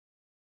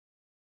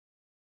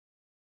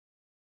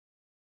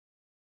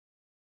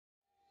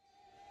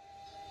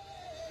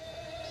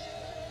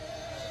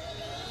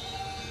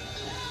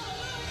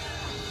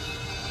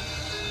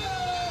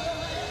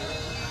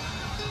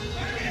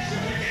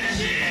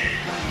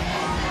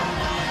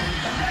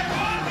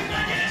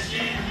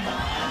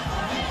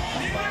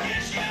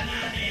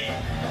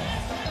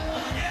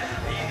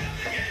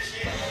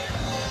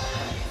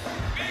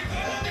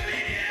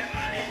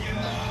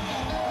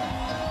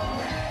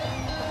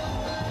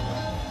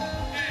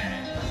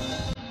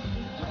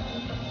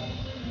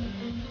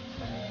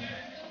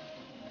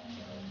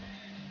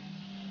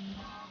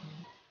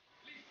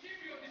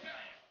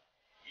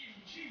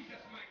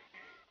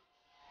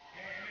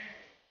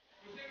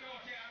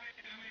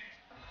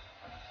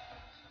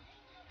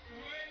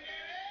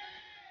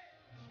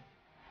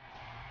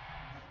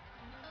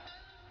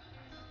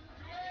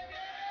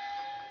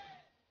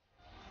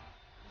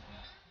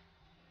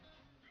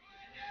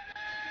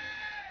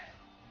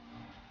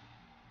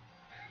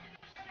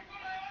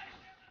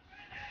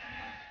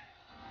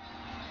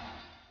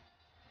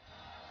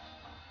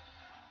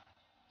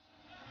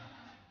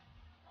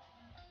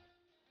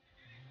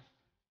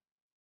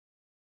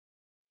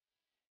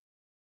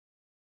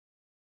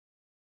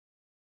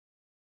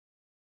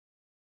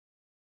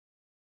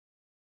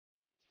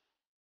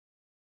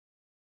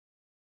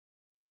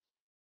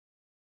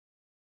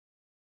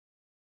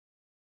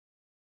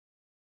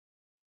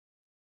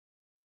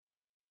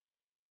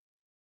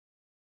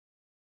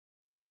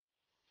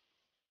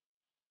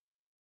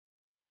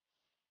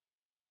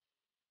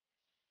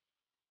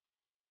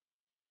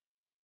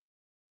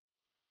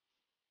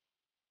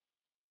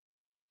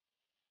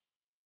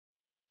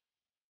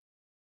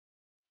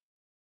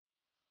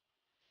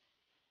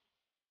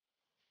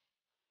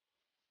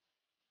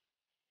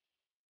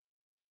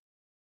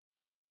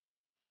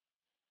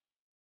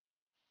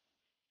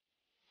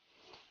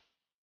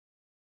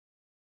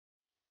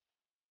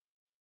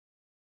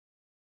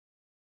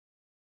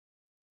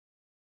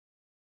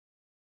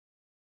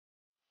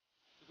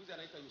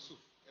Yusuf,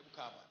 hebu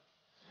kaa bwana.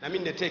 Na mimi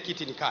niletee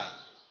kiti nikae.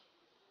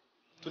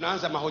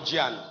 Tunaanza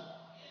mahojiano.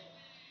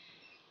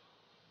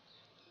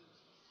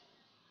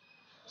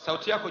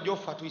 Sauti yako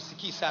Josephat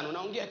tuisikii sana,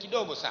 unaongea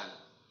kidogo sana.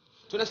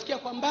 Tunasikia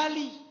kwa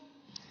mbali.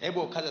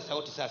 Hebu kaza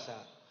sauti sasa.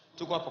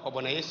 Tuko hapa kwa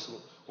Bwana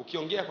Yesu,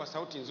 ukiongea kwa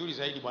sauti nzuri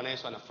zaidi Bwana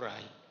Yesu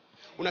anafurahi.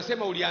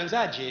 Unasema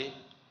ulianzaje?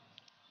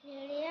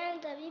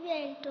 Nilianza, bibi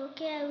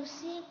alinitokea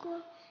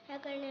usiku,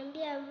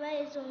 akaniambia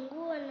vae hizo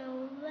nguo na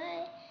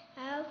uvae,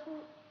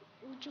 alafu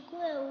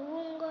uchukue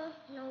uungo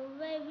na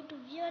uvae vitu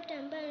vyote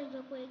ambavyo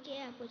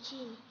nilivyokuwekea hapo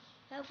chini.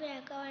 Alafu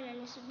akawa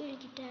ananisubiri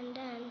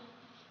kitandani.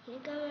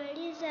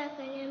 Nikamaliza,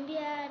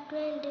 akaniambia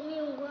twende,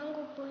 mimi ungo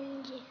wangu upo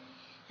nje.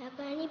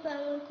 Akanipa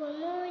mwiko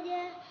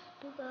moja,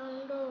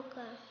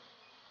 tukaondoka.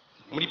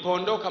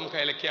 Mlipoondoka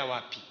mkaelekea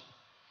wapi?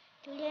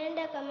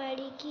 Tulienda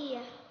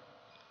Kamalikia.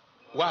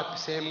 Wapi,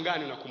 sehemu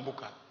gani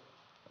unakumbuka?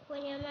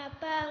 Kwenye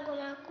mapango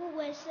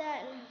makubwa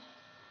sana.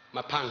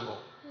 Mapango?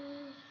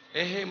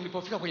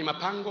 Mlipofika kwenye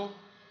mapango?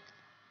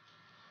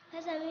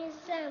 Sasa mimi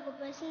sana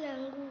kwa sina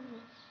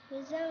nguvu.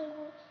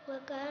 Wenzangu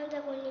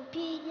wakaanza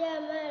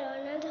kunipiga, mara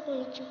wanaanza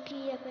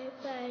kunichukia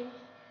pale.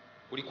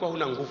 Ulikuwa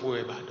huna nguvu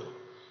wewe bado?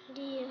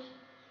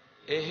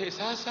 Ndio.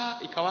 Sasa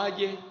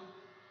ikawaje?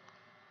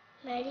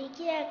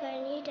 Malikia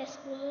akaniita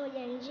siku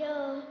moja,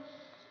 njoo.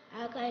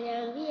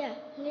 Akaniambia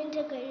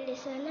nende kwa ile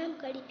sanamu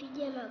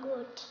kalipigia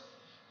magoti.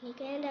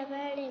 Nikaenda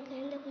pale,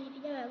 nikaenda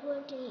kulipigia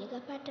magoti,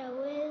 nikapata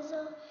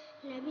uwezo,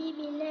 na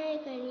bibi naye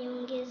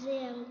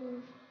kaniongezea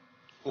nguvu.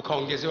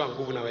 Ukaongezewa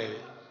nguvu na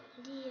wewe?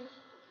 Ndio.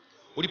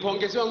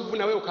 Ulipoongezewa nguvu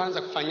na wewe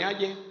ukaanza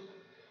kufanyaje?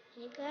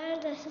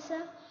 Nikaanza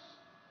sasa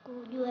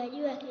kujua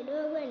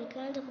kidogo,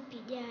 nikaanza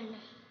kupigana.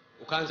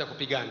 Ukaanza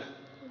kupigana?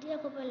 Ndio,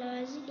 kwa na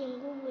wazidi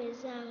nguvu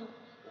wenzangu.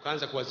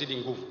 Ukaanza kuwazidi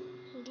nguvu?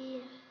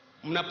 Ndio.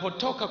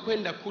 Mnapotoka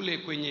kwenda kule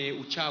kwenye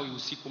uchawi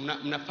usiku,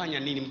 mnafanya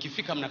nini?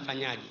 Mkifika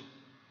mnafanyaje?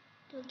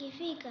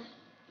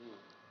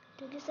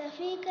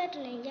 Tukisafika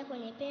tunaingia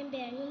kwenye pembe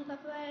ya nyumba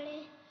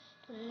pale,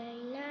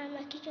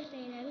 tunainama, kichwa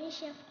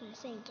tunainamisha,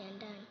 tunasengia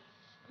ndani.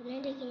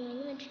 Tunaenda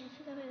kinyume,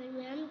 tukifika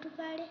pale ya mtu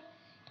pale,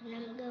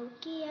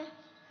 tunamgeukia,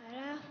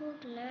 halafu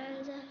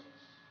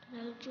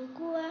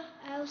tunamchukua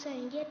au saa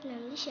nyingine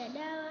tunamlisha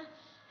dawa,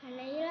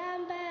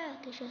 anailamba,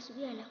 kesho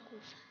asubuhi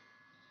anakufa.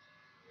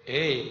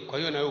 Kwa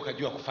hiyo na wewe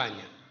ukajua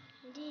kufanya?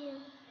 Ndio.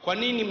 Kwa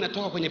nini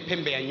mnatoka kwenye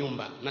pembe ya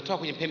nyumba? Mnatoka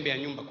kwenye pembe ya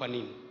nyumba kwa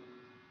nini?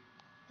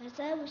 Kwa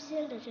sababu sisi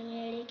ndio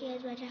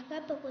tumeelekezwa,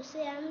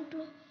 atakapokosea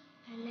mtu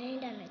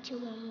anaenda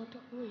anachoma moto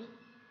kule.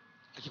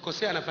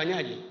 Akikosea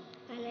anafanyaje?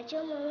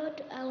 Anachoma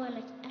moto au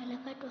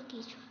anakatwa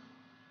kichwa.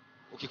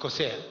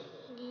 Ukikosea?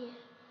 Ndio.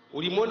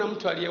 Ulimwona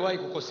mtu aliyewahi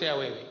kukosea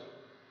wewe?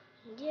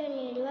 Ndio,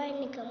 niliwahi,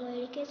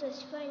 nikamwelekeza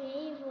usifanye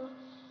hivyo.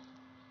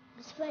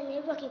 Usifanye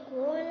hivyo,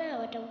 akikuona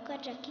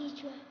watakukata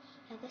kichwa.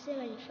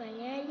 Akasema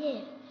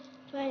nifanyaje?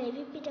 Fanya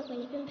vipi, pita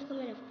kwenye pembe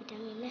kama ninapita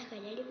mimi.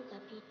 Akajaribu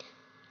kapita.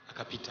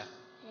 Akapita.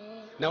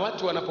 Na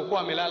watu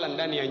wanapokuwa wamelala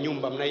ndani ya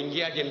nyumba,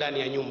 mnaingiaje ndani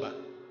ya nyumba?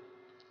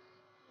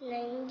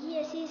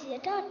 Naingia sisi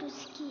hata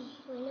tusikii.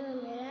 Wenyewe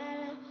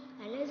wamelala,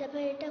 anaweza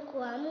pale hata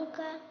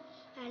kuamka,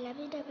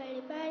 anapita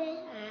pale,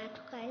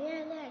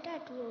 anatukanyaga hata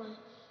tuone.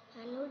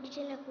 Anarudi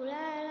tena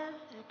kulala,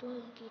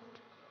 hatuoni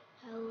kitu.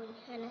 Haoni,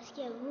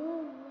 anasikia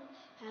nguvu,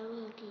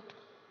 haoni kitu.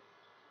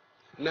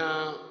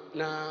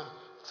 Na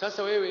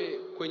sasa wewe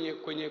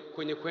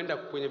kwenye kwenda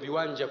kwenye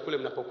viwanja kule,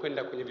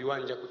 mnapokwenda kwenye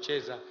viwanja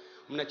kucheza,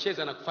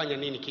 mnacheza na kufanya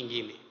nini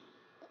kingine?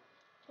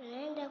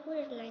 Tunaenda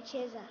kule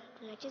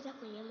tunacheza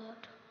kwenye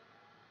moto.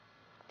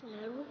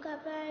 Tunaruka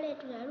pale,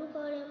 tunaruka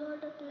ule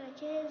moto,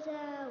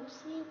 tunacheza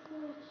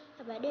usiku,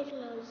 na baadaye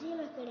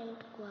tunauzima kile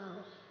mtu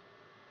kwao.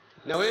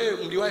 Na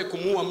wewe mliwahi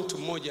kumuua mtu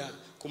mmoja,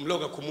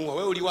 kumloga kumuua?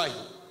 Wewe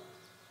uliwahi?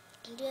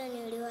 Ndio,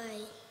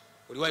 niliwahi.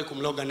 Uliwahi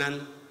kumloga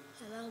nani?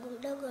 Mamangu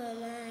mdogo wa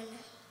maana.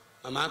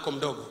 Mama yako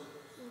mdogo?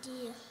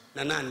 Ndio.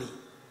 Na nani?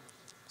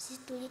 Sisi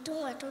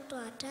tulitumwa watoto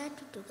 3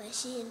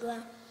 tukashindwa.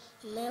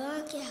 Mume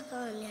wake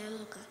akawa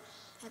ameamka.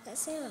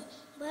 Akasema,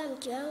 "Mbona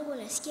mke wangu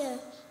nasikia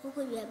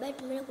huko juu ya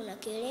bati mbele kuna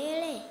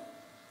kelele?"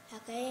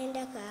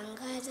 Akaenda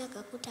kaangaza,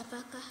 akakuta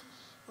paka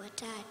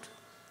 3.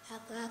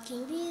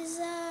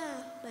 Akakimbiza,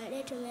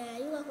 baadaye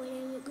tumeayuka kwenye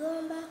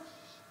migomba,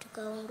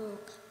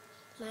 tukaondoka.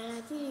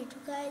 Mara pili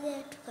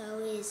tukaja,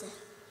 tukaweza.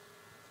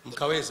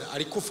 Mkaweza?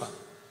 Alikufa?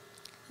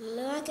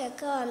 Mume wake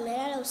akawa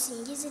amelala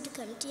usingizi,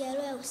 tukamtia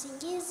roho ya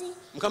usingizi.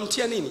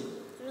 Mkamtia nini?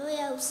 Roho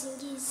ya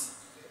usingizi.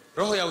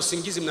 Roho ya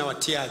usingizi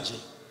mnawatiaje?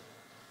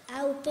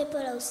 Au pepo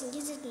la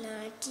usingizi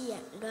tunawatia.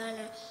 Ndio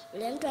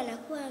yule mtu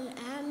anakuwa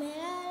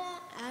amelala,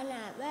 hana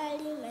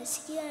habari,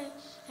 masikio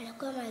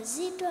anakuwa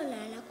mazito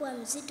na anakuwa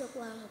mzito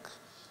kuamka.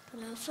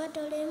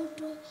 Tunamfuata yule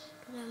mtu,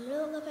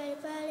 tunamloga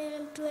pale, na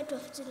mtu wetu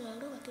afute,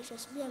 tunaondoka, kesho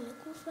asubuhi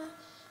amekufa.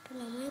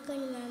 Tunamweka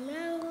nyuma ya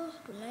mlango,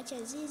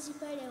 tunaacha zizi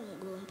pale au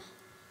mgomba.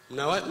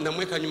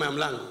 Mnamweka nyuma ya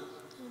mlango?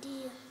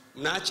 Ndio.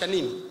 Mnaacha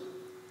nini?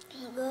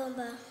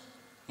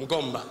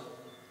 Mgomba.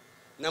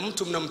 Na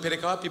mtu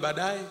mnampeleka wapi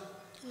baadaye?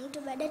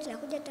 Mtu baadaye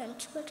tunakuja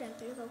tunamchukua,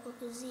 tunampeleka huko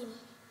Kuzimu.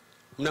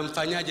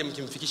 Mnamfanyaje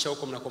mkimfikisha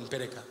huko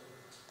mnakompeleka?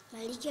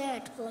 Malkia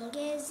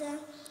anatupongeza,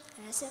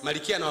 anasema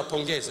Malkia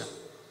anawapongeza.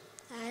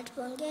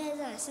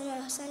 Anatupongeza,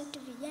 anasema asante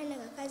vijana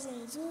kwa kazi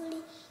nzuri,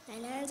 na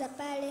anaanza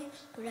pale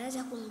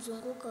tunaanza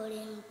kumzunguka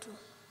ule mtu.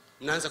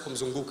 Mnaanza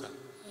kumzunguka?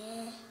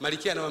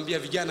 Malkia anawaambia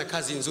vijana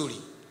kazi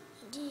nzuri.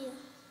 Ndio.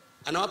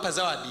 Anawapa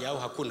zawadi au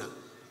hakuna?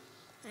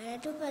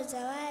 Anatupa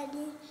zawadi.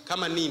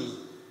 Kama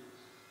nini?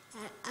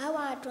 Au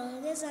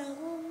anatuongeza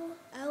nguvu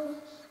au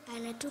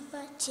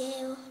anatupa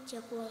cheo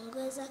cha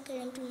kuongeza,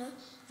 kila mtu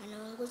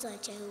anaongoza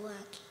uchawi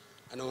wake.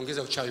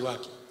 Anaongeza uchawi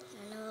wake.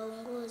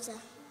 Anawaongoza.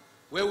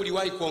 Wewe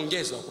uliwahi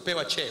kuongezwa,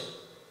 kupewa cheo?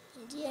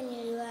 Ndio,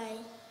 niliwahi.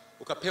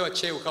 Ukapewa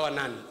cheo ukawa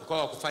nani?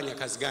 Ukawa kufanya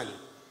kazi gani?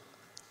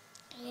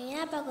 Mimi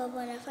hapa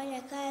kwa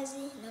nafanya kazi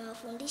na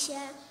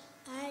wafundisha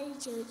hali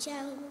cheo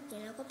changu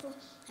kinakopo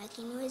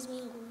akiniwezi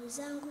mimi nguvu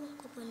zangu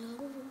kwa na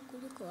nguvu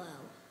kuliko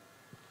wao.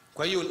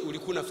 Kwa hiyo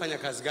ulikuwa unafanya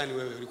kazi gani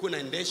wewe? Ulikuwa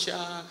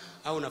unaendesha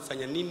au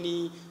unafanya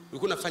nini?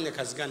 Ulikuwa unafanya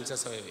kazi gani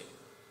sasa wewe?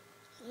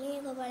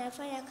 Mimi kwa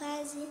nafanya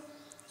kazi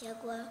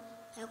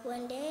ya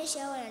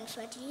kuendesha, au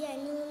ananifuatilia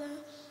nyuma.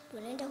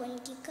 Tunaenda kwenye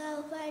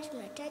kikao pale,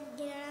 tunataja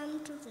jina la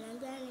mtu,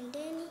 tunaambia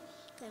nendeni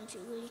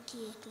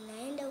kamshughulikie.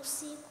 Tunaenda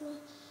usiku,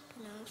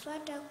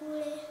 tunamfuata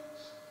kule,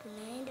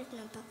 tunaenda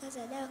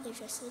tunampakaza dawa,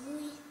 kesho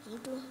asubuhi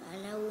mtu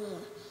anaumwa.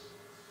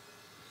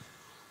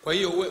 Kwa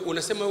hiyo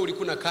unasema wewe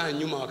ulikuwa unakaa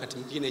nyuma wakati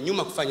mwingine.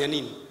 Nyuma kufanya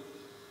nini?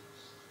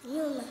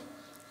 Nyuma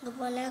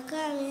ngapo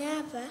nakaa mimi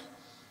hapa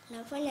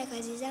nafanya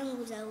kazi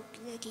zangu za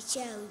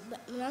kichawi.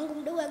 Mwanangu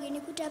mdogo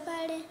akinikuta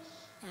pale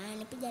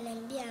ananipiga,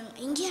 ananiambia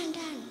ingia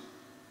ndani.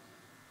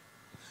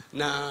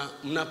 Na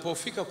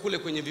mnapofika kule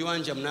kwenye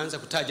viwanja mnaanza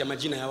kutaja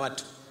majina ya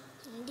watu?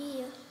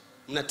 Ndio.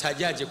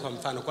 Mnatajaje kwa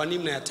mfano? Kwa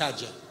nini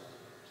mnayataja?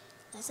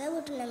 Kwa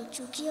sababu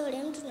tunamchukia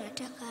yule mtu,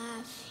 tunataka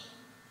afe.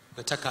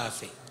 Nataka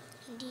afe?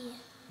 Ndio.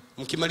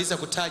 Mkimaliza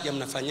kutaja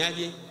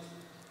mnafanyaje?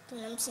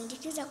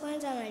 Tunamsindikiza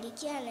kwanza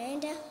Malkia,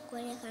 anaenda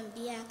kwenye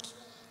kambi yake.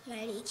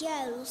 Malkia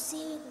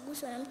haruhusiwi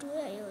kuguswa na mtu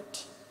yeyote.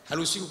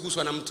 Haruhusiwi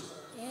kuguswa na mtu?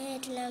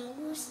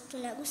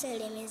 Tunagusa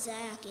ile meza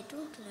yake tu,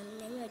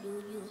 tunamnyanyua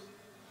juu.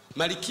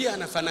 Malkia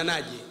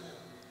anafananaje?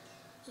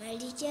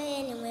 Malkia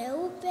yeye ni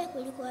mweupe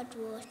kuliko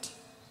watu wote.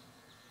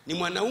 Ni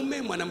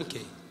mwanaume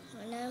mwanamke?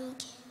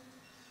 Mwanamke.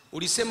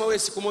 Ulisema wewe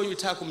siku moja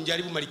ulitaka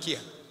kumjaribu Malkia?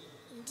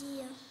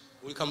 Ndio.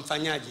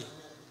 Ulikamfanyaje?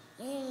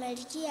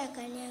 Malkia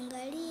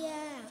akaniangalia,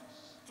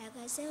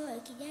 akasema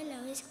kijana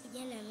hawezi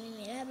kujana na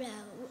mimi, labda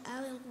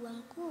awe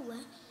mkubwa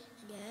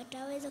ndio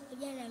ataweza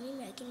kujana na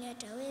mimi, lakini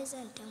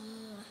ataweza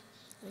nitamuua.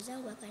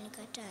 Wenzangu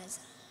akanikataza.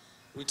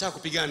 Ulitaka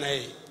kupigana na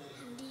yeye?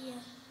 Ndio.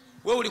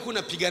 Wewe ulikuwa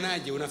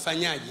unapiganaje?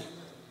 Unafanyaje?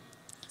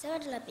 Sasa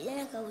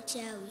tunapigana kwa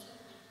uchawi.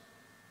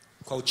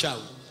 Kwa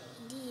uchawi?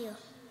 Ndio.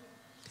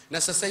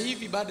 Na sasa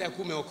hivi baada ya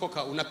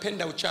kumeokoka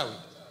unapenda uchawi?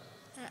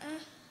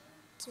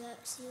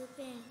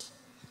 Siupendi.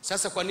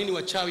 Sasa kwa nini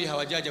wachawi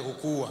hawajaja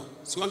kukuua?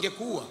 Si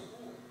wangekuua?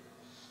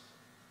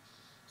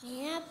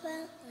 Ni hapa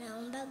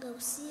naombaga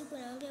usiku,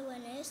 naomba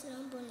Bwana Yesu,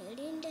 naomba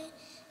unilinde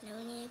na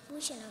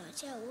uniepushe na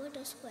wachawi wote,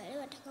 usiku wa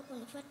leo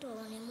atakaponifuata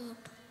waone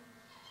moto.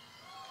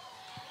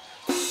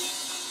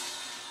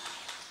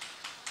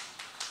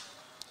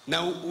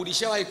 Na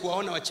ulishawahi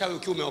kuwaona wachawi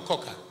ukiwa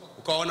umeokoka?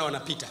 Ukawaona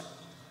wanapita?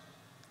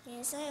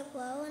 Nilishawahi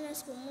kuwaona.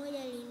 Siku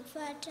moja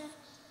alinifuata,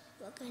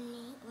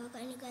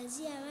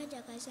 wakanikazia macho,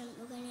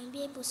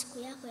 wakaniambia ipo siku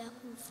yako ya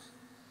kufa.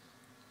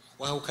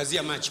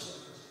 Waukazia macho?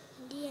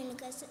 Ndio.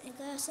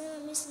 Nikasema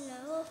mimi sina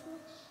hofu,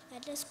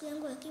 hata siku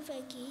yangu ya kifo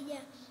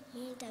ikija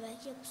mimi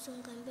nitabakia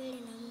kusonga mbele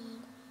na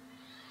Mungu.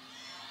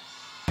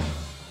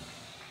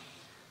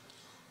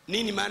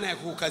 Nini maana ya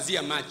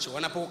kukazia macho?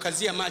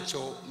 Wanapokukazia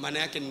macho maana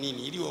yake ni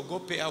nini? Ili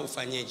uogope au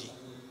ufanyeje?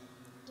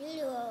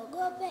 Ili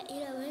waogope,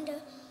 ili waende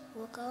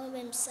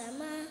wakaombe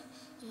msamaha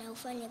na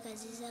ufanye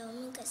kazi zao.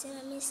 Mimi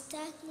nikasema mimi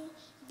sitaki,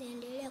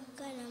 nitaendelea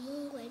kukaa na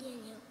Mungu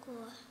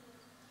aliyeniokoa.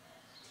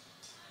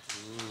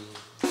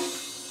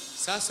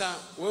 Sasa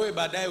wewe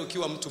baadaye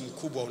ukiwa mtu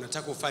mkubwa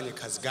unataka ufanye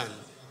kazi gani?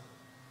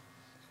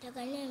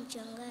 Nataka niwe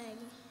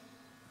mchungaji.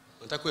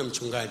 Unataka uwe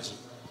mchungaji?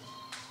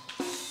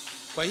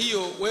 Kwa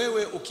hiyo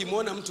wewe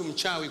ukimwona mtu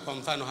mchawi kwa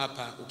mfano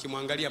hapa,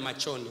 ukimwangalia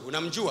machoni,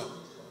 unamjua?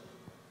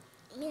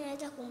 Mimi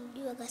naweza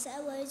kumjua kwa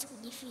sababu hawezi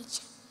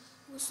kujificha.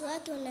 Uso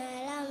wake una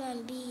alama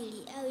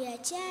mbili, au ya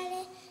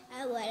chale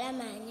au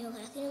alama ya nyoka,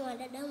 lakini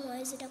mwanadamu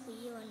hawezi hata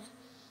kuiona.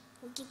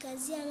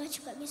 Ukikazia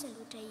macho kabisa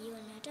ndio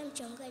utaiona, hata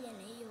mchungaji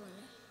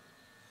anaiona.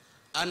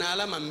 Ana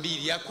alama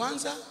mbili, ya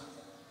kwanza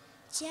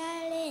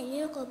chale,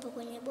 nyoka upo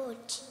kwenye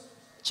boti.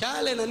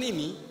 Chale na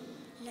nini?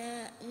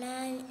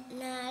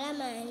 Na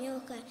alama ya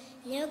nyoka.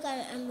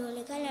 Nyoka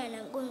ameonekana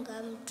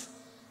anagonga mtu,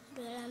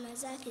 ndio alama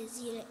zake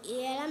zile.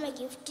 Ile alama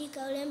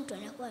ikifutika ule mtu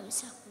anakuwa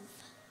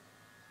ameshakufa.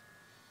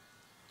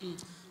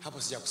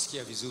 Hapo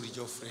sijakusikia vizuri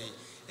Geoffrey.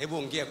 Hebu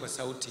ongea kwa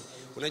sauti.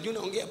 Unajua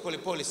unaongea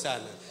polepole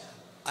sana.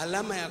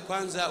 Alama ya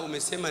kwanza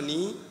umesema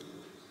ni?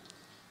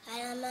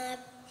 Alama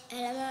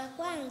ya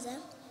kwanza,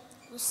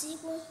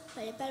 usiku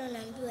pale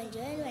unaambiwa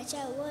njooni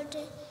wachawi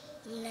wote,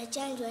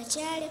 mnachanjwa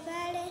chale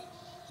pale,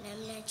 na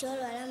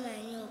mnachorwa alama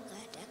ya nyoka.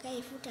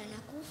 Atakayefuta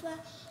anakufa.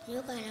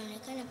 Nyoka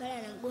anaonekana pale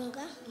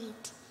anamgonga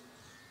mtu.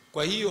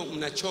 Kwa hiyo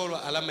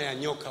mnachorwa alama ya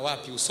nyoka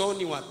wapi?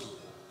 Usoni wapi?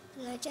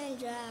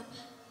 Tunachanjwa hapa.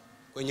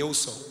 Kwenye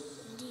uso?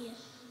 Ndio.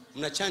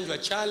 Mnachanjwa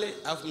chale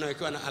alafu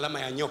mnawekewa na alama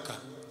ya nyoka?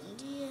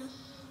 Ndio.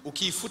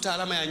 Ukiifuta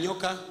alama ya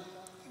nyoka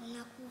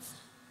unakufa.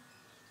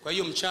 Kwa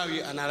hiyo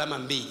mchawi ana alama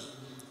 2?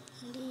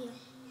 Ndio.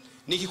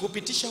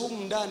 Nikikupitisha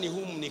humu ndani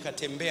humu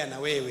nikatembea na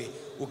wewe,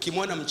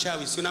 ukimwona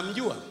mchawi si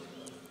unamjua?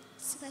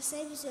 Sasa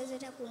hivi siwezi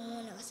hata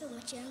kumuona kwa sababu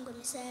macho yangu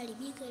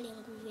yameshaharibika, ile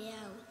nguvu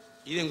yao.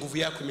 Ile nguvu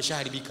yako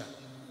imeshaharibika?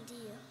 Ndio.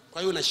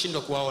 Kwa hiyo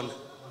unashindwa kuwaona?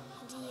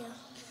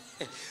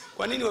 Ndio.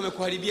 Kwa nini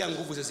wamekuharibia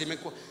nguvu sasa?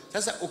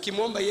 Sasa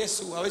ukimwomba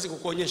Yesu hawezi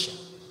kukuonyesha?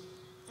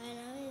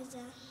 Anaweza.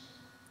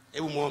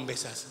 Hebu muombe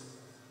sasa.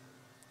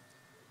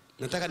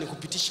 Nataka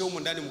nikupitishe humo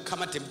ndani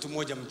mkamate mtu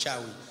mmoja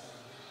mchawi.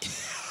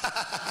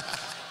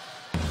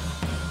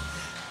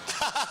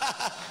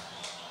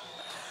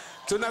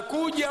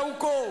 Tunakuja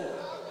huko.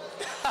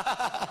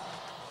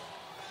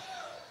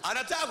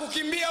 Anataka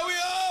kukimbia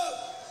huyo.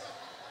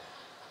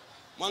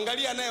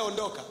 Mwangalia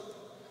anayeondoka.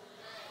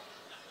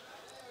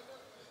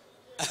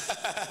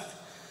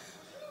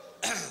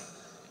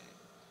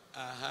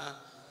 Aha.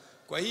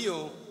 Kwa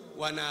hiyo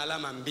wana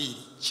alama 2.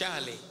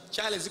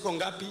 Chale ziko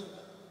ngapi?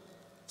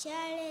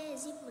 Chale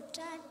zipo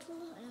 3,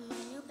 alama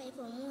ya nyoka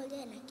ipo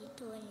 1 na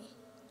kitonye.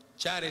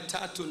 Chale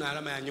 3 na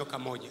alama ya nyoka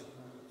 1. Ndio.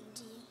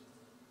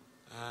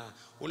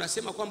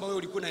 Unasema kwamba wewe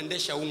ulikuwa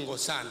unaendesha ungo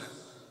sana?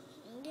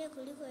 Ndio,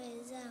 kuliko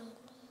wenzangu.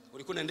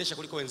 Ulikuwa unaendesha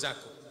kuliko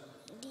wenzako?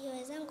 Ndio,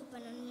 wenzangu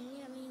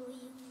pananionea mimi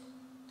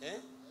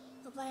wivu.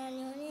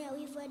 Pananionea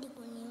wivu hadi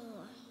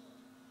kuniua.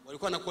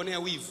 Walikuwa nakuonea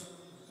wivu?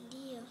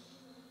 Ndio.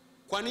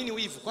 Kwa nini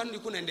wivu? Kwani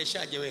ulikuwa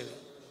unaendeshaje wewe?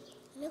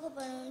 Niko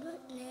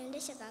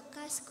naendesha kwa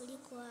kasi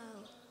kuliko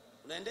wao.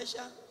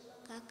 Unaendesha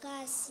kwa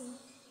kasi?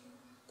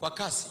 Kwa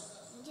kasi?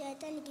 Ndio,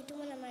 hata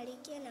nikituma na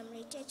malikia na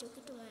mletea hicho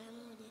kitu mara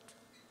moja tu.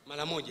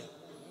 Mara moja?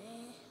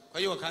 Kwa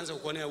hiyo wakaanza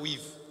kukuonea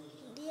wivu?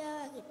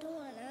 Ndio,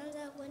 akituma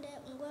anaanza kwenda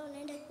ngwao,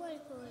 unaenda pole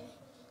pole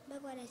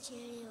mpaka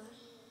anachelewa.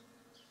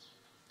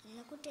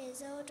 Nakuta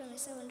zao wote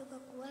wameshaondoka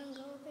kuanga,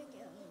 wao peke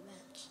yao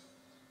wamebaki.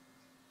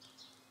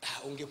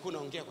 Ungekuwa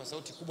unaongea kwa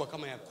sauti kubwa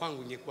kama ya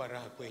kwangu ingekuwa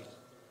raha kweli.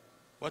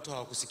 Watu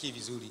hawakusikii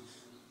vizuri.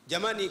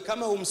 Jamani,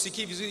 kama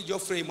humsikii vizuri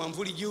Geoffrey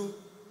mwamvuli juu,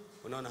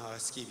 unaona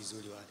hawasikii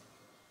vizuri wale.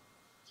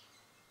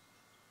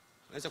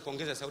 Unaweza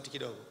kuongeza sauti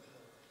kidogo?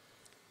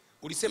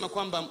 Ulisema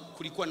kwamba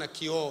kulikuwa na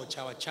kioo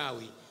cha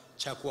wachawi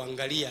cha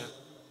kuangalia.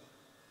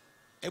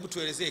 Hebu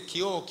tuelezee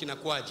kioo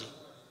kinakuaje?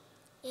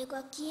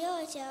 Kwa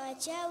kioo cha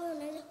wachawi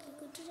unaweza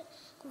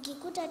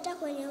kukikuta hata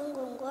kwenye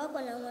ungo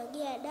wako na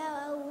umwagia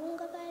dawa au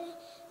unga pale,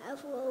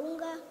 alafu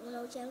unga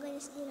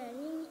unauchanganya sijui na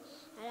nini,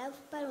 alafu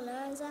pale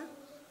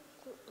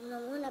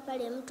unamuona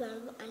pale mtu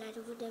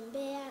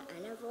anatembea,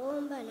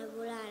 anavoomba,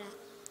 anavolala.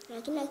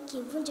 Lakini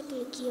akivunja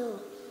kile kioo,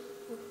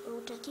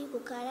 utaki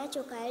kukaa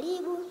nacho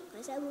karibu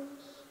kwa sababu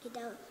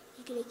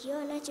kile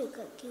kioo nacho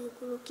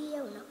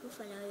kikurukia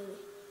unakufa na wewe.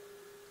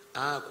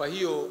 Kwa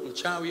hiyo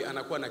mchawi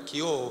anakuwa na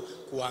kioo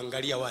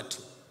kuangalia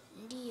watu?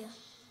 Ndio.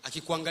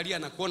 Akikuangalia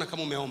anakuona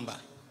kama umeomba?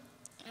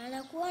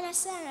 Anakuona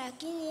sana,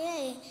 lakini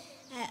yeye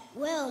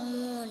wewe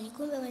umuoni.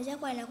 Kumbe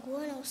mwenzako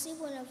anakuona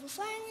usiku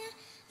unavufanya,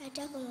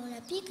 hata kama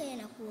unapika yeye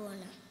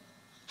anakuona.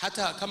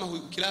 Hata kama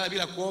ukilala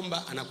bila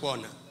kuomba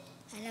anakuona?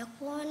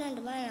 Anakuona,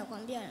 ndio maana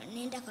anakuambia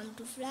nenda kwa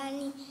mtu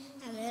fulani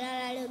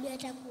amelala leo bila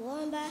hata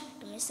kuomba,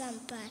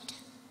 tumeshampata.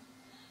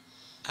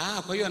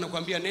 Kwa hiyo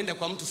anakuambia nenda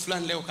kwa mtu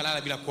fulani leo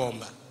kalala bila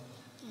kuomba?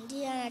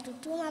 Ndio,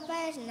 anatutuma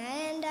pale,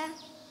 tunaenda,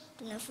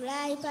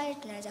 tunafurahi pale,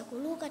 tunaanza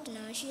kuruka,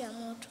 tunawashia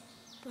moto.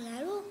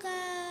 Tunaruka,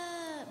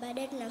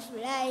 baadaye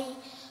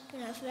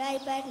tunafurahi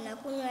pale,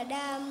 tunakunywa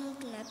damu,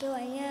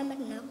 tunapewa nyama,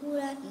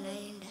 tunakula,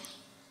 tunaenda.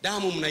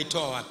 Damu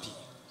mnaitoa wapi?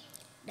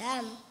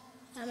 Damu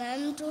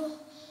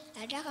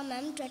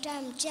kama mtu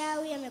hata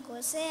mchawi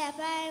amekosea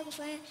pale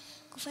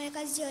kufanya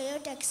kazi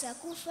yoyote,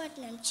 akisakufa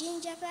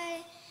tunamchinja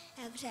pale,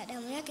 akisha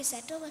damu yake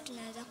satoka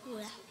tunaanza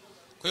kula.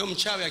 Kwa hiyo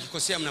mchawi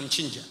akikosea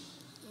mnamchinja?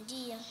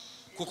 Ndio.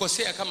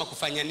 Kukosea kama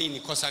kufanya nini?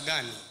 Kosa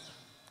gani?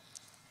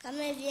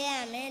 Kama hivi yeye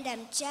ameenda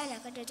mchana,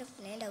 wakati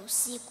tunaenda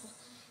usiku.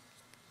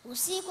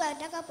 Usiku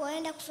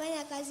atakapoenda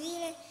kufanya kazi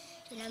ile,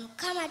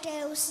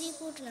 tunamkamata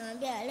usiku,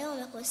 tunamwambia leo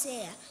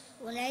umekosea,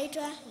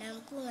 unaitwa na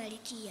mkuu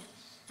malikia.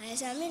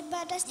 Anasema mimi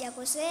hata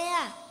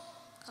sijakosea.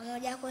 Kama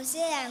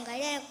hujakosea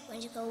angalia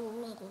kwenye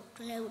uungo,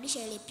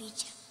 tunarudisha ile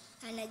picha.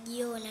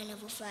 Anajiona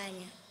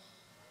anavyofanya.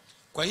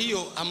 Kwa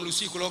hiyo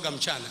amruhusi kuloga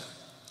mchana?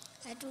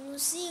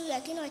 Haturuhusiwi,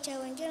 lakini wachawi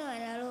wengine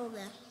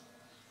wanaloga.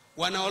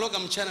 Wanaologa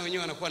mchana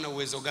wenyewe wanakuwa na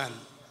uwezo gani?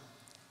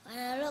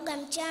 Wanaloga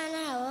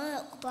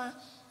mchana,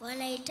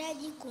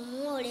 wanahitaji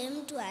kumuua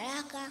mtu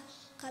haraka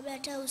kabla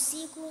hata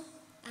usiku.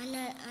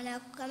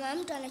 Kama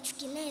mtu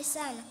anachuki naye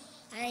sana,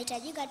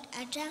 anahitajika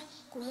hata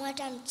kumuua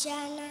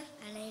mchana,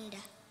 anaenda.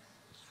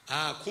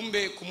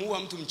 Kumbe kumuua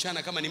mtu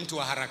mchana kama ni mtu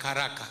wa haraka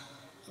haraka?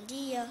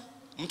 Ndio.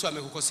 Mtu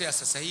amekukosea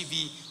sasa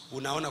hivi,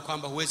 unaona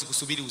kwamba huwezi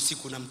kusubiri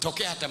usiku,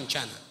 unamtokea hata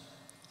mchana?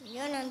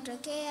 Ndio,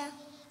 namtokea,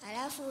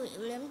 alafu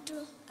yule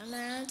mtu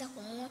anaanza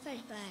kumuua pale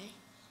pale.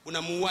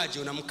 Unamuuaje?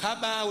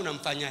 Unamkaba,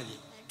 unamfanyaje?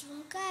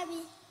 Tumkabi.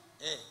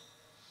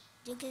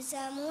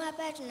 Tukisamua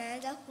hapa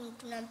tunaanza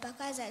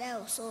tunampakaza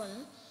dawa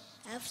usoni.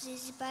 Alafu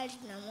sisi pale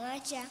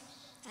tunamwacha,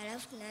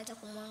 alafu tunaanza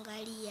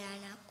kumwangalia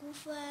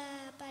anakufa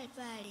pale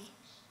pale.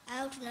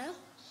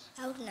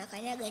 Au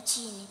tunakanyaga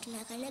chini,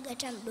 tunakanyaga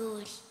hata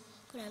mdoli.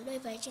 Kuna mdoli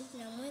pale chini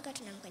tunamweka,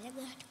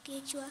 tunamkanyaga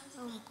kichwa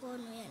au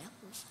mkono, yeye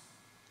anakufa.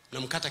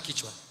 Unamkata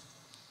kichwa?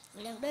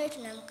 Ule mdoli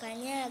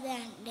tunamkanyaga,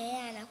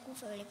 ndiye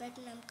anakufa. Wale pale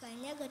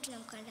tunamkanyaga,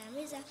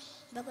 tunamkandamiza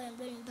mpaka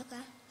mdoli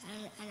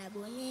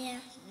anabonyea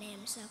na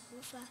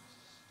msakufa.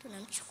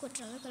 Tunamchukua,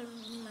 tunamweka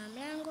nyuma ya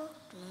mlango,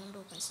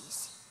 tunaondoka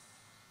sisi.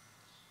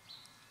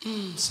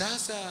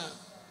 Sasa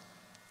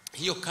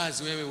hiyo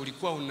kazi wewe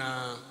ulikuwa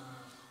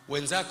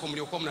wenzako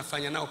mliokuwa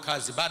mnafanya nao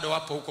kazi bado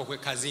wapo huko kwa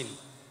kazini?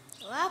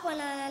 Wapo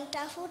na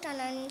wananitafuta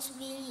na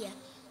nisubiria.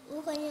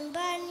 Huko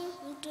nyumbani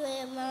mtu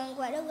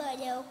mangu wadogo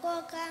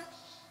hajaokoka,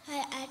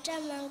 hata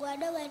mangu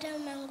wadogo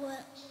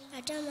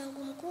hata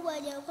mangu mkubwa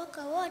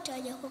hajaokoka, wote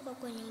hawajaokoka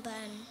kwa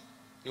nyumbani.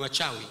 Ni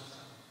wachawi?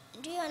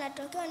 Ndio,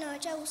 wanatokea na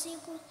wachawi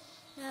usiku.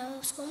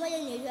 Na siku moja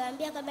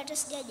niliwaambia kabla hata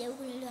sijaja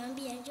huko,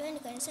 niliwaambia njooni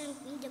kanisani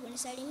mje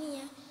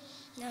kunisalimia.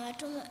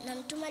 Na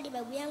mtuma hadi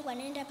babu yangu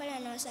anaenda pale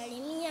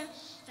anawasalimia,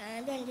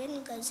 ananiambia njooni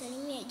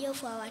nikasalimie,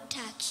 Jofu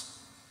hawataki.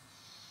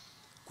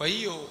 Kwa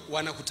hiyo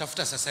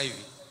wanakutafuta sasa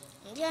hivi?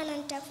 Ndio,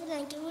 wananitafuta.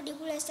 Nikirudi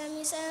kule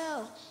Samisa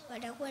wao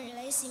watakuwa ni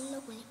rahisi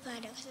mno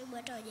kunipata kwa sababu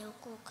hata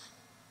hawajaokoka.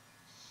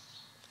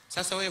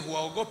 Sasa wewe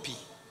huwaogopi?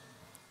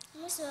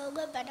 Mimi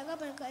siwaogopi.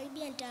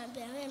 Atakapokaribia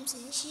nitaambia wewe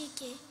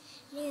msinishike,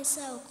 mimi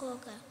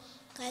nishaokoka.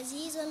 Kazi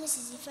hizo mimi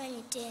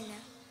sizifanyi tena.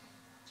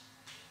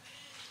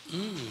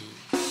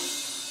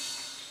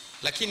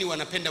 Lakini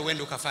wanapenda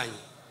uende ukafanye?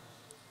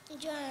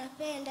 Ndio,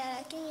 wanapenda,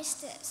 lakini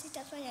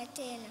sitafanya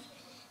tena.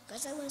 Kwa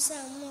sababu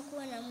nisaamua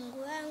kuwa na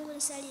Mungu wangu,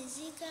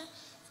 nisalizika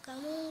kwa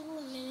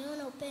Mungu,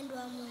 nimeona upendo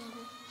wa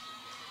Mungu.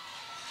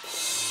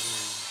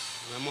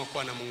 Umeamua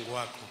kuwa na Mungu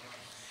wako.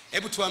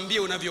 Hebu tuambie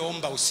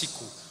unavyoomba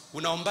usiku.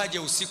 Unaombaje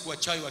usiku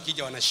wachawi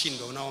wakija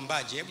wanashindwa?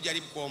 Unaombaje? Hebu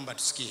jaribu kuomba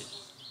tusikie.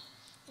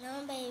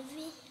 Naomba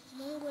hivi: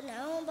 Mungu,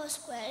 naomba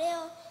usiku wa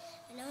leo,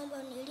 naomba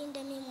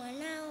unilinde mimi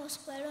mwanao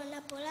usiku wa leo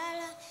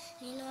ninapolala.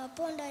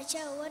 Ninawaponda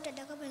wachawi wote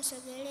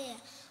watakaponisogelea.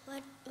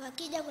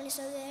 Wakija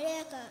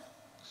kunisogelea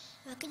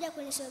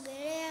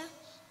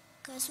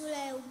kwa sura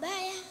ya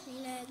ubaya,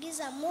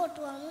 ninaagiza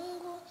moto wa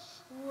Mungu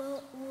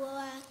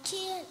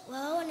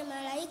waone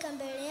malaika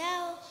mbele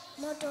yao,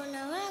 moto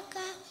unawaka.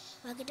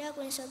 Wakitaka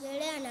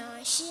kunisogelea na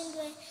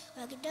washindwe,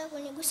 wakitaka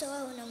kunigusa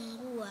wao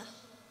unaungua.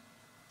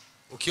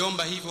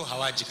 Sikiomba hivyo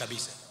hawaji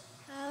kabisa?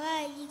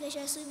 Hawaji.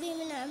 Kesho asubuhi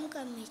mimi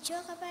naamka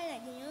nimechoka pale,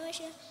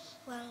 najinyoosha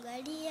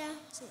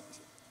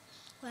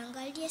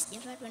kuangalia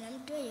sijafuatwa na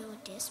mtu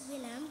yeyote. Asubuhi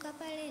naamka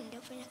pale ndio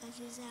kufanya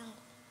kazi zangu.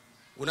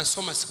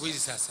 Unasoma siku hizi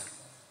sasa?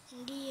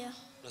 Ndio.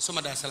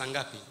 Unasoma darasa la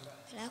ngapi?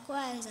 La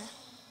kwanza.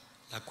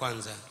 La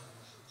kwanza.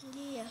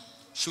 Ndio.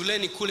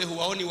 Shuleni kule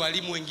huwaoni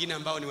walimu wengine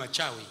ambao ni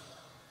wachawi?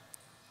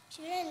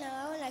 Shuleni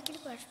nawaona, lakini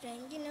kwa watoto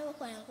wengine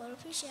huko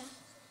wanakorofisha.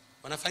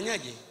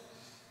 Wanafanyaje?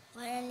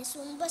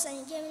 Wananisumbua, saa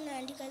nyingine mimi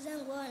naandika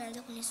zangu, wao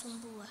wanaanza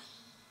kunisumbua.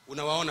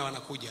 Unawaona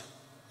wanakuja?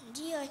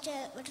 Ndio,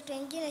 watoto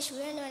wengine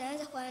shuleni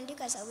wanaanza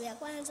kuandika sababu ya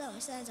kwanza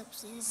wameshaanza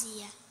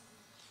kusinzia.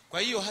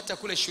 Kwa hiyo hata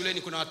kule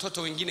shuleni kuna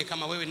watoto wengine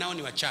kama wewe nao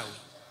ni wachawi?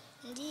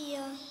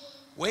 Ndio.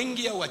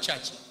 Wengi au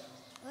wachache?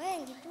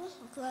 Wengi tu.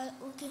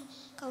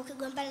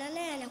 Ukigombana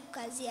naye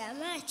anakukazia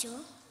macho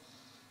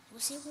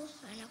usiku,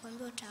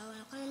 anakuambia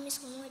utaona. Kama mimi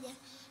siku moja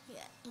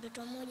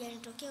mtoto mmoja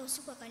alitokea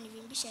usiku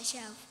akanivimbisha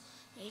shavu.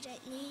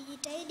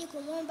 Nilijitahidi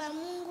kumwomba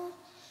Mungu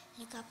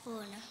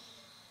nikapona.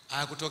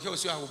 Kutokea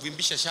usiku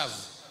akuvimbisha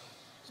shavu?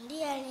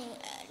 Ndio,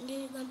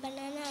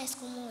 niligombana naye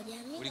siku moja.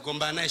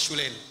 Uligombana naye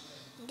shuleni?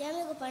 Ndio,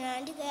 mimi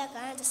kupanaandika yeye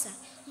akaanza sasa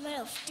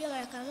mara ufutie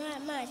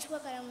mara achukua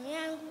kalamu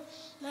yangu,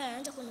 mara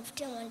anaanza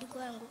kunifutia maandiko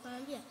yangu.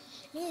 Akamwambia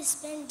mimi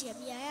sipendi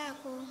tabia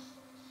yako.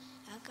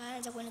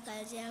 Akaanza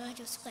kunikazia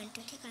macho usiku,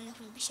 anitokea kaanza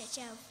kunivisha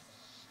chafu.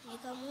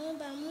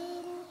 Nikamuomba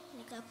Mungu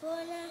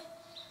nikapona,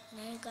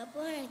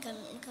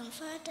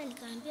 nikamfuata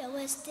nikamwambia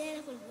wewe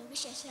tena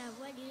kunivisha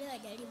chafu, hadi leo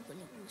ajaribu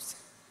kunigusa.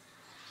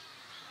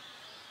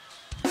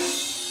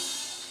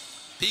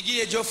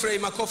 Pigie Geoffrey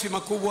makofi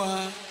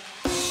makubwa.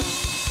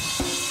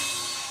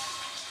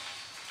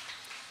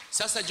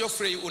 Sasa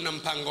Geoffrey, una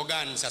mpango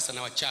gani sasa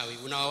na wachawi?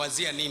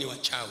 Unawawazia nini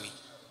wachawi?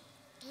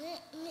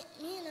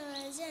 Mimi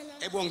nawazia na...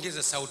 Hebu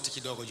ongeza sauti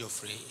kidogo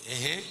Geoffrey.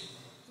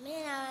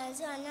 Mimi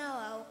nawazia nao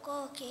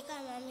waokoke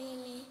kama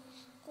mimi.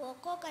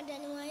 Kuokoka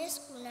ndani mwa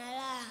Yesu kuna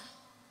raha,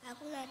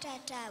 hakuna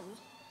taabu.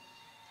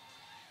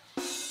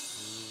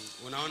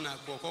 Unaona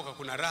kuokoka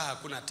kuna raha,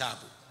 hakuna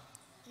taabu?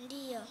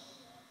 Ndio.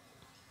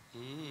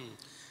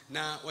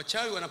 Na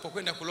wachawi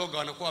wanapokwenda kuloga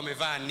wanakuwa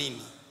wamevaa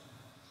nini?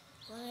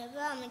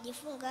 Wamevaa,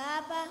 wamejifunga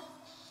hapa,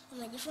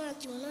 wamejifunga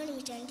kiunoni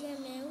mitandio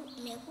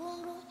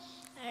mekundu,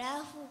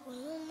 alafu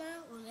kunyuma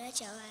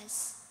wameacha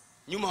wazi.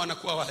 Nyuma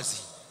wanakuwa wazi?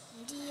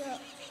 Ndio.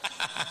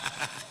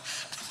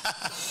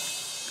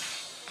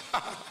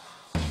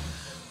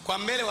 Kwa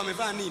mbele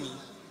wamevaa nini?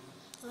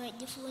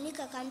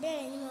 Wamejifunika kwa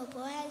mbele, nyuma upo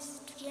wazi.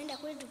 Tukienda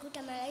kule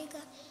tukuta malaika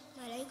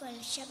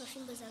wanashapa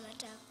fimbo za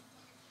matako.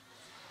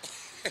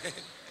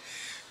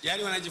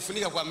 Yaani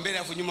wanajifunika kwa mbele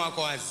afu nyuma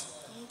wako wazi.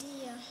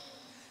 Ndio.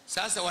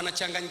 Sasa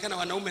wanachanganyikana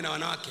wanaume na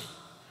wanawake.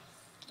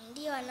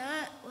 Ndio,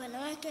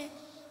 wanawake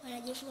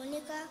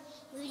wanajifunika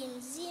mwili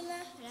mzima,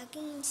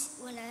 lakini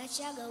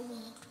wanaachaga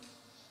umu.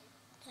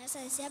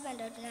 Sasa sisi hapa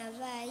ndo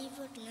tunavaa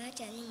hivyo,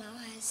 tunaacha nyuma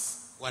wazi.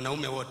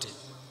 Wanaume wote.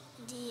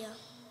 Ndio.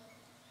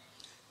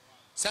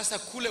 Sasa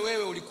kule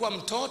wewe ulikuwa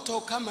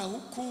mtoto kama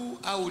huku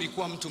au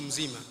ulikuwa mtu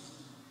mzima?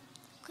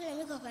 Kule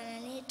miko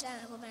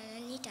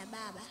pananiita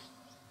baba.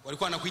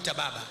 Walikuwa wanakuita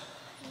baba?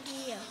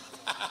 Ndio.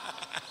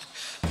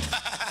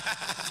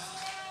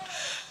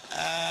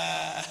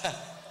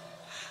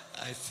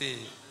 I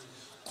see.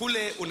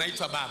 Kule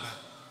unaitwa baba?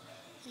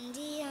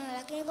 Ndio,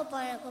 lakini kwa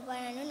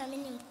pananiona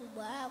mimi ni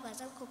mkubwa wao kwa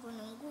sababu kwa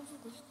na nguvu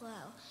kuliko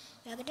wao.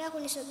 Wakitaka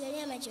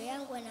kunisogelea macho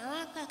yangu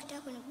wanawaka,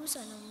 wakitaka kunigusa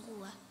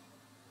wanaungua.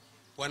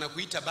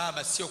 Wanakuita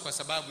baba sio kwa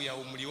sababu ya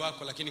umri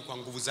wako lakini kwa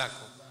nguvu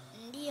zako?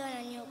 Ndio,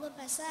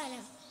 ananiogopa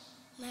sana.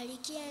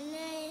 Malikia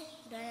naye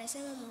ndo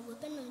anasema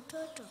muogopeni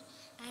mtoto,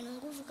 ana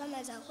nguvu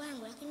kama za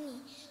kwangu,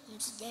 lakini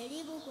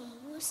msijaribu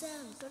kumgusa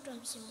mtoto,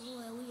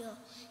 msimuue huyo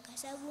kwa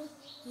sababu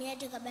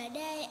miaka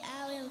baadaye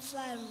awe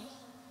mfalme.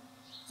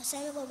 Sasa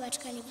niko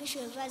katika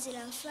nivishwe vazi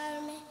la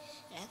mfalme,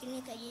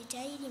 lakini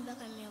kajitahidi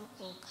mpaka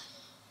nimeokoka.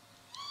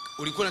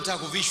 Ulikuwa unataka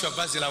kuvishwa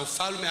vazi la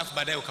ufalme afu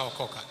baadaye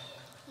ukaokoka?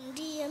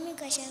 Ndio, mimi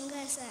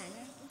kashangaa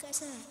sana.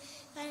 Nikasema,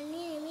 kwa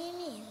nini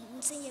mimi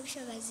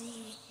nisingevishwa vazi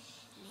hili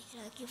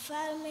la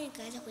kifalme?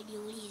 Nikaanza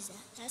kujiuliza.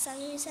 Sasa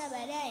mimi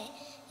baadaye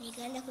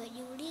nikaanza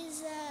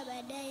kujiuliza,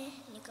 baadaye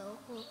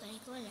nikaokoka.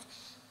 Nikaona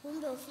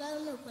kumbe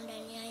ufalme uko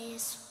ndani ya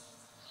Yesu.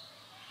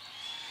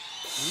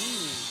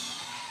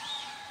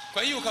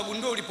 Kwa hiyo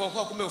ukagundua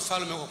ulipookoka kumbe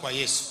ufalme uko kwa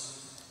Yesu?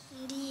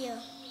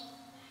 Ndio.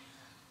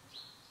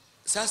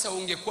 Sasa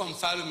ungekuwa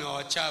mfalme wa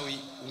wachawi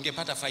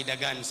ungepata faida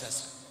gani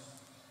sasa?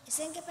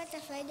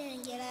 Nisingepata faida,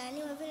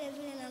 ningelaaniwa vile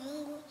vile na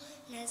Mungu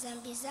na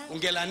dhambi zangu.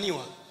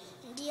 Ungelaaniwa?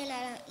 Ndio,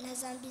 na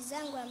dhambi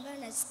zangu ambazo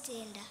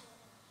nazitenda.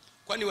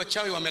 Kwani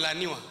wachawi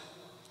wamelaaniwa?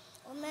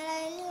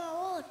 Wamelaaniwa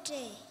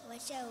wote,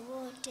 wachawi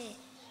wote.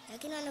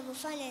 Lakini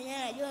wanapofanya yeye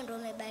anajua ndio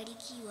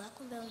umebarikiwa,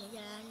 kumbe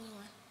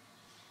umejalaaniwa.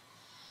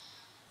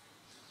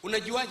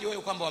 Unajuaje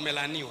wewe kwamba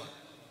wamelaaniwa?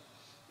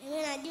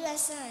 Mimi najua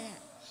sana.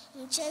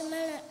 Mchawi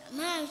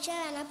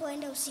mchawi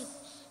anapoenda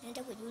usiku,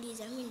 anaenda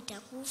kujiuliza mimi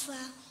nitakufa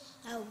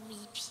au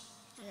vipi.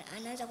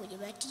 Anaanza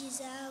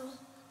kujibatiza au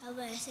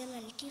anasema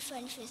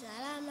nikifa nife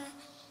salama,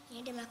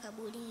 niende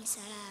makaburini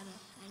salama,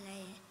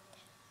 anaenda.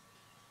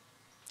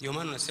 Ndio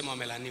maana unasema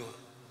wamelaaniwa?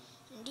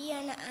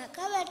 Ndio, na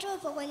kama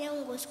tupo kwenye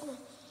ungo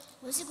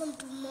usiku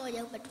mtu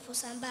mmoja upatupo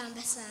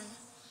sambamba sana.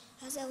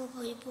 Sasa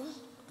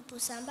tupo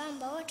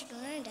sambamba wote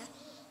tunaenda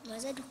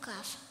mwanzo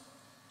tukafa.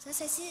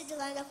 Sasa sisi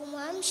tukaanza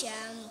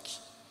kumwamsha amki.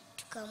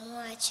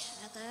 Tukamwacha,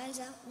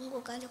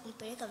 ungo kaanza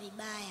kumpeleka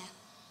vibaya.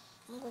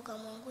 Ungo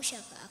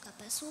kamwangusha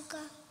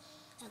akapasuka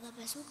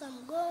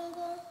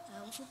mgongo,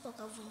 mfupa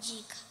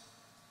ukavunjika.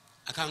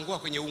 Akaangua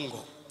kwenye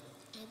ungo?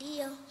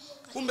 Ndio.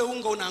 Kumbe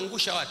ungo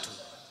unaangusha watu?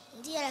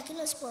 Ndio,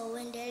 lakini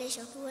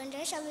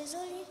usipoendelesha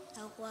vizuri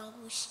au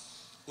kuangusha.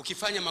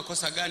 Ukifanya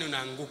makosa gani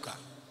unaanguka?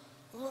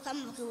 Ungo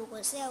kama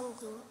ukikosea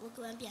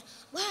ukiwaambia,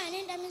 "Bwana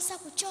nenda mimi sasa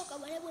kuchoka,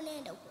 bwana hebu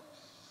nenda huko."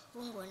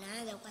 Ungo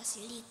unaanza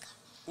kukasirika.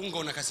 Ungo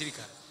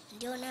unakasirika?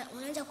 Ndio,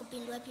 unaanza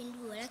kupindua,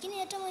 lakini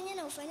hata mwenyewe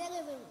na ufanyaga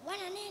hivyo,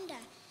 "Bwana nenda."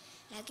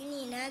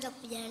 Lakini inaanza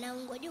kupigana na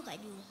ungo juu kwa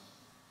juu.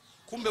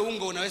 Kumbe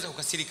ungo unaweza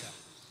kukasirika?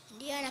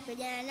 Ndio,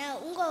 anapigana nao.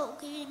 Ungo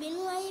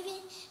ukibinua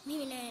hivi,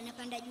 mimi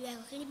napanda juu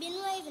yako.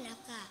 Ukibinua hivi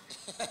nakaa.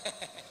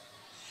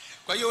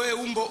 Kwa hiyo wewe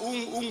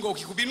ungo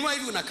ukikubinua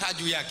hivi unakaa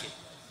juu yake?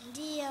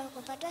 Ndio,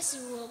 kupata si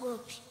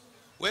uogopi.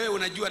 Wewe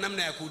unajua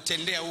namna ya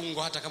kutendea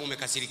ungo hata kama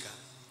umekasirika?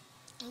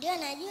 Ndio,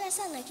 najua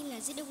sana, lakini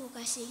nazidi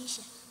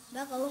kukasirisha.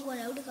 Mpaka ungo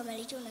unarudi kama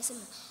licho,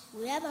 unasema,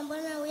 "Huyu hapa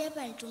mbona huyu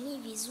hapa anitumii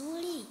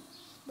vizuri?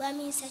 Bwana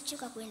mimi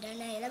sichoka kwenda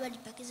naye, labda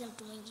nipakize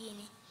mtu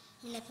mwingine."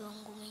 Mimi napewa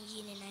ungo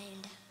mwingine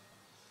naenda.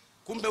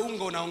 Kumbe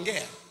ungo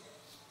unaongea?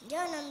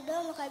 Ndio, na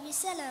mdomo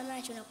kabisa na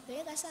macho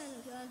nakupeleka sana.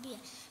 Ukimwambia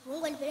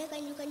ungo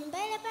nipeleka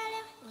nyumba ile pale,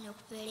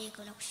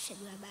 unakupeleka, unakushusha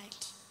juu ya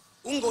bati.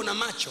 Ungo una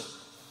macho?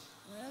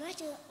 Una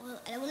macho,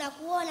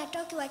 unakuona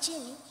toki wa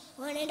chini,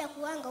 wewe unaenda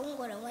kuanga,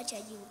 ungo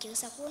unamwacha juu.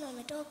 Ukisha kuona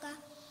umetoka,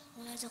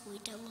 unaanza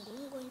kuita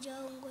ungo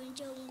njoo,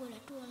 ungo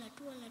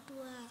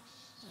natua.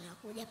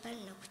 Unakuja pale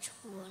na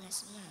kuchukua,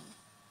 unasimama.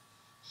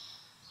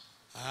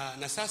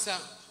 Na sasa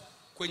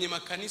kwenye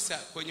makanisa,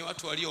 kwenye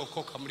watu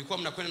waliookoka, mlikuwa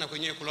mnakwenda na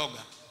kwenyewe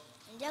kuloga?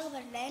 Ndio,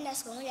 tunaenda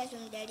siku moja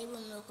tumjaribu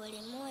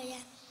mlokole mmoja,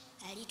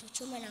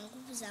 alituchoma na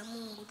nguvu za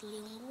Mungu,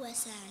 tuliungua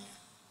sana.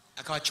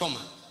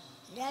 Akawachoma?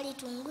 Ndio,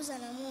 alitunguza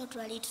na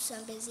moto,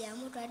 alitusambezea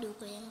moto hadi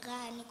uko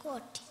ngani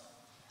kote.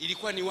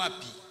 Ilikuwa ni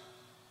wapi?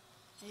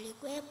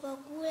 Ilikuwepo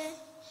kule,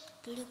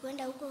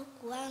 tulikwenda huko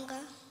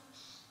kuanga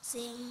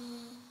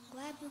sehemu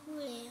wapi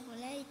kule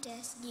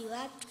unaita sijui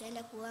wapi,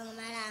 tukaenda kuanga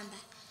Malamba.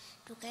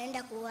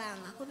 tukaenda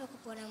kuwanga. Kumbe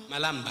kupona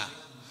malamba.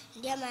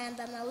 Ndio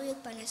malamba mawili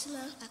panasoma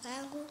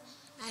kakaangu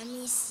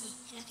Hamisi,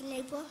 lakini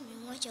ipo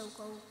nimwacha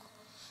huko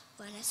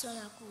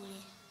wanasoma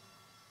kule.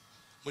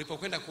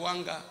 Mlipokwenda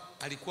kuwanga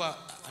alikuwa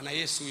ana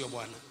Yesu huyo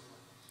bwana?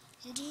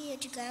 Ndiyo,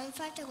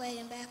 tukamfuata kwa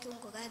ile mbaya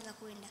kiungo kaanza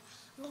kwenda.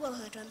 Mungu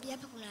akatuambia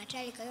hapa kuna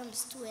hatari, kwa hiyo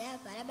msitue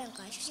hapa, labda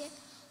nikawashushe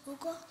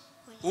huko.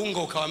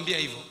 Ungo ukawaambia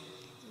hivyo?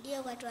 Ndiyo,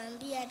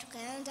 akatuambia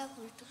tukaanza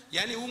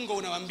Yaani ungo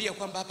unawaambia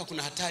kwamba hapa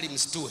kuna hatari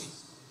msitue?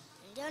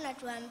 Ndio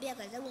natuambia,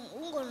 kwa sababu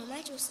ungo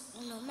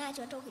una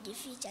macho hata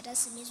ukijificha hata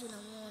simizi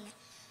unamuona.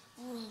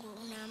 Ungo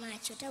una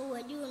macho hata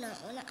uwajua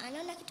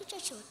anaona kitu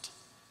chochote.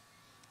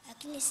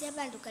 Lakini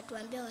sasa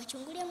tukatuambia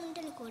wachungulie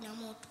ndani kuna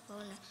moto,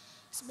 kaona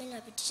usibeni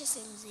wapitishe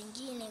sehemu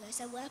zingine, kwa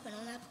sababu hapa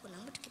naona hapa kuna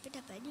moto,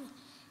 kipita pa juu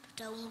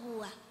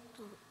tutaungua.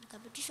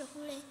 Tukapitishwa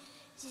kule,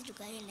 sisi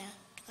tukaenda,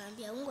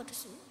 tukaambia ungo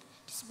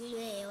tusubiri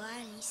wewe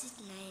hewani, sisi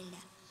tunaenda.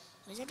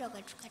 Wenzetu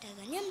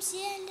wakatukataza,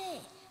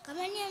 msiende,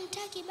 kama ni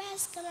hamtaki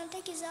basi, kama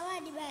mtaki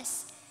zawadi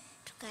basi.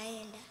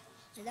 Tukaenda.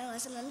 Wenzangu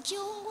wakasema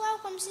mchiungua au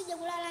kwa msije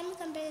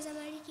kulalamika mbele za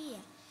Malikia.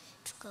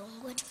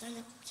 Tukaungua,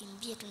 tukaanza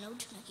kukimbia,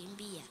 tunarudi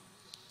tunakimbia.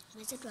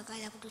 Wenzetu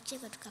wakaanza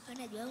kutucheka,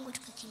 tukapanda juu yangu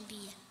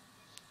tukakimbia.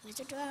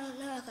 Wenzetu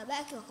nao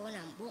wakabaki,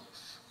 wakaona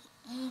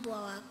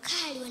mbwa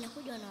wakali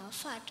wanakuja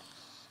wanawafuata,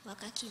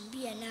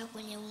 wakakimbia nao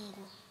kwenye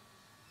ungo.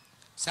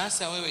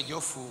 Sasa wewe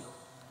Jofu,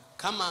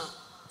 kama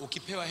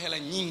ukipewa hela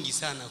nyingi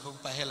sana,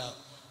 ukakupa hela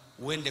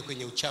uende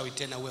kwenye uchawi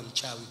tena uwe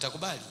mchawi,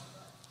 utakubali?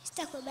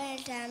 Sitakubali,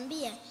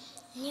 nitaambia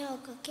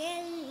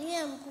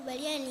niwe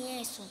mkubaliani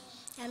Yesu.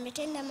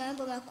 Ametenda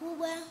mambo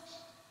makubwa.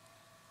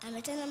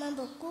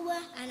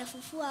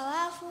 Anafufua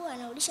wafu,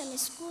 anarudisha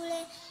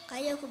misukule, kwa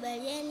hiyo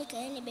kubalieni,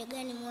 kaeni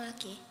begani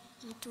mwake,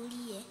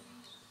 mtulie.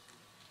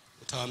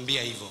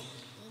 Utawaambia hivyo?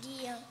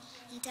 Ndiyo,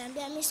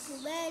 nitaambia mimi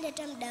sikubali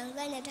hata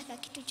mdanganya ataka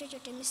kitu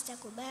chochote, mimi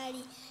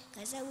sitakubali,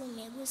 kwa sababu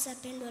umegusa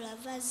pendo la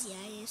vazi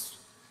ya Yesu.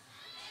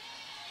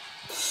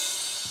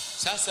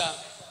 Sasa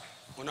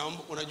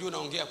unajua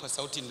unaongea kwa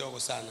sauti ndogo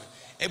sana.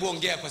 Hebu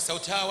ongea kwa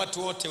sauti. Hawa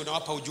watu wote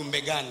unawapa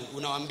ujumbe gani?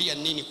 Unawaambia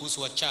nini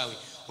kuhusu wachawi?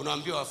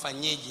 Unawaambia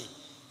wafanyeje?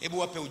 Hebu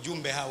wape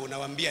ujumbe hao,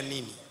 unawaambia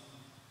nini?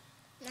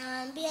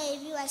 Nawaambia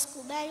hivi,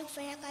 wasikubali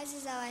kufanya kazi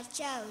za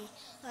wachawi,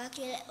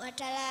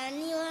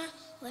 watalaaniwa,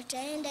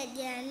 wataenda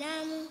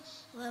jehanamu.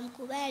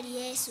 Wamkubali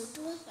Yesu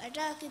tu,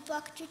 hata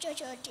wakipewa kitu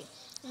chochote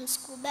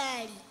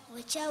msikubali.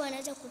 Wachawi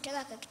wanaweza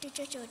kutaka kwa kitu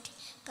chochote,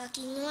 kwa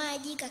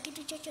kinywaji, kwa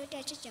kitu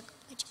chochote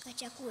cha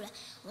chakula.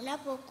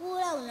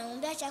 Unapokula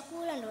unaombea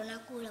chakula ndio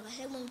unakula, kwa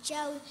sababu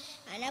mchawi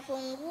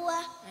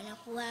anapoungua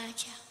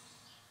anakuacha.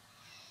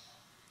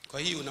 Kwa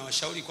hiyo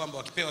unawashauri kwamba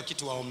wakipewa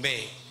kitu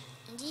waombee?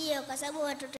 Ndiyo, kwa sababu watoto